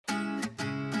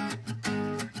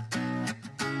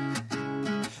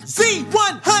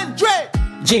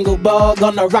Z100. Jingle ball,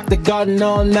 gonna rock the garden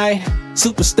all night.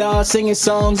 Superstar singing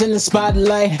songs in the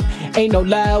spotlight. Ain't no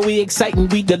lie, we exciting,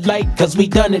 we delight, cause we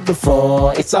done it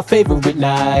before, it's our favorite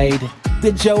night.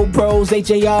 The Joe Bros,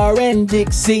 AJR and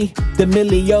Dixie, the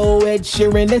Emilio, Ed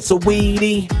Sheeran and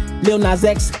Saweetie, Lil Nas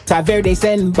X, Ty Verdes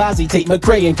and Bozzy, Tate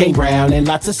McRae and Kane Brown, and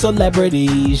lots of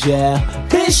celebrities, yeah.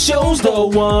 This show's the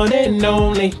one and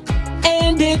only,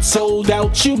 and it's sold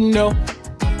out, you know.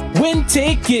 Win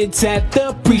tickets at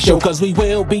the pre-show, cause we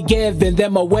will be giving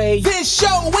them away. This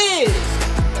show is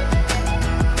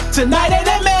tonight at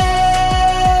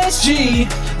MSG.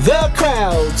 The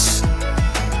crowds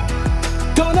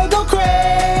gonna go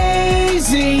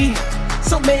crazy.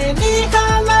 So many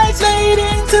highlights late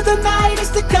into the night. It's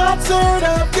the concert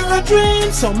of your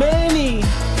dreams. So many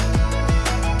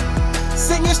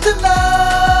singers to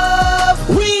love.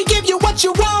 We give you what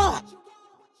you want.